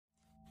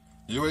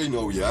You ain't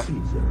know, yeah?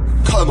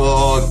 Come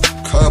on,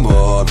 come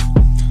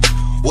on.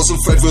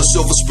 Wasn't fed with a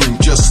silver spoon,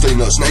 just stay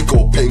nuts. Ain't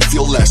got pain,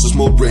 feel less, there's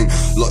more brain.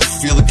 Like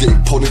feel the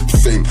game, ponic the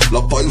fame.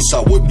 Like biting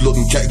sour,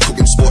 looking, get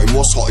cooking, spotting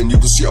what's hot. And you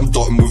can see I'm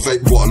dotting with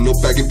vape rotten, no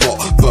begging pot.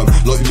 Bum,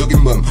 like you looking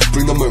mum,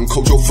 bring the mum,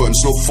 Kojo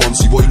funds, no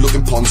Fonzie. What you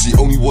looking Ponzi,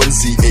 only one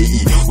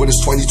Z80. When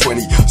it's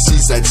 2020,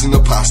 CZ's in the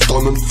past,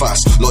 diamond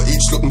fast. Like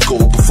each looking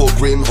gold, before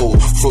grey and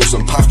old.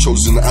 Frozen, path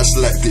chosen as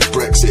selected,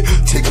 Brexit.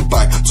 Taken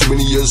back, too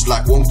many years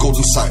lack, one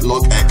golden sack,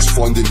 log X.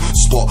 Finding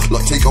spot,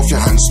 like take off your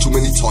hands too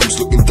many times.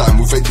 Looking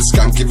down with vape the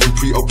scam, giving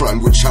pre or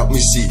brand, which helped me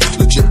see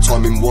legit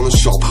timing, wanna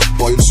shop,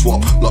 buy and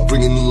swap, like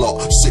bringing the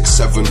lot,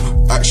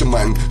 6-7, action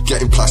man,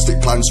 getting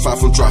plastic plans, far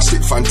from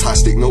drastic,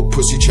 fantastic, no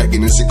pussy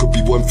checking, as it could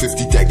be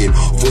 150 degging,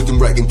 avoiding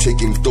wrecking,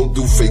 taking, don't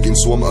do faking,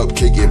 so I'm up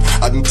caking,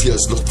 adding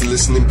tears, look to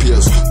listening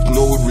peers,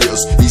 no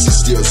arrears, easy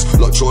steers,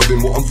 like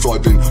driving what I'm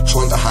thriving,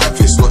 trying to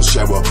harvest, like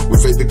shower,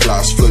 with the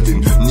glass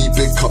flooding, need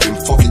big cupping,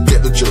 fuck it,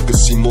 get the jug and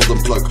see more than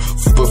plug,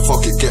 but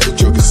fuck it, get the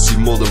jug and see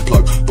more than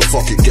plug, but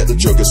fuck it, get the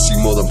jug and see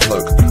more than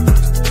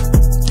plug.